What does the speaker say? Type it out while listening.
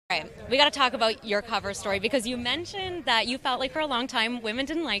All right, we got to talk about your cover story because you mentioned that you felt like for a long time women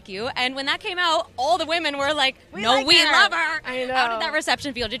didn't like you, and when that came out, all the women were like, we love her. I know. How did that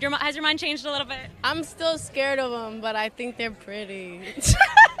reception feel? Has your mind changed a little bit? I'm still scared of them, but I think they're pretty.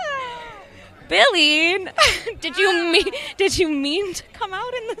 Billie, did you mean to come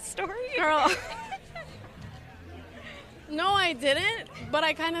out in this story? Girl. No, I didn't, but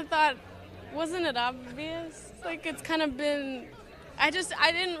I kind of thought, wasn't it obvious? Like, it's kind of been... I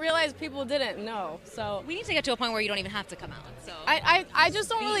didn't realize people didn't know, so... We need to get to a point where you don't even have to come out, so... I just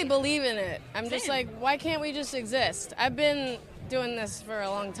don't really believe in it. I'm just like, why can't we just exist? I've been doing this for a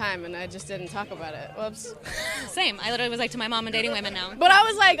long time, and I just didn't talk about it. Whoops. Same. I literally was like to my mom, I'm dating women now. But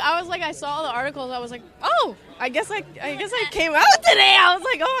I saw all the articles, I was like, oh, I guess I came out today. I was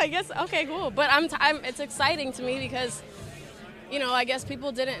like, oh, I guess, okay, cool. But it's exciting to me because... You know, I guess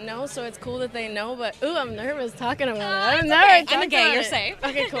people didn't know, so it's cool that they know, but, ooh, I'm nervous talking about it. I'm a gay, you're safe.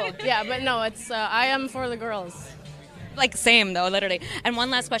 Okay, cool. Yeah, but no, I am for the girls. Like, same, though, literally. And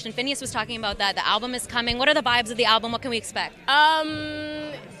one last question. Phineas was talking about that. The album is coming. What are the vibes of the album? What can we expect?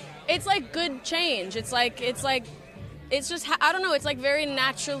 It's like good change. It's just, I don't know, it's like very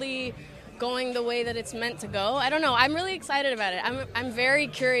naturally going the way that it's meant to go. I don't know. I'm really excited about it. I'm very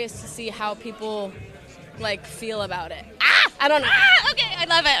curious to see how people... like feel about it. I don't know. Okay, I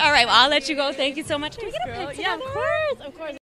love it. All right, well, I'll let you go. Thank you so much. Can we get a picture? Yeah, of course.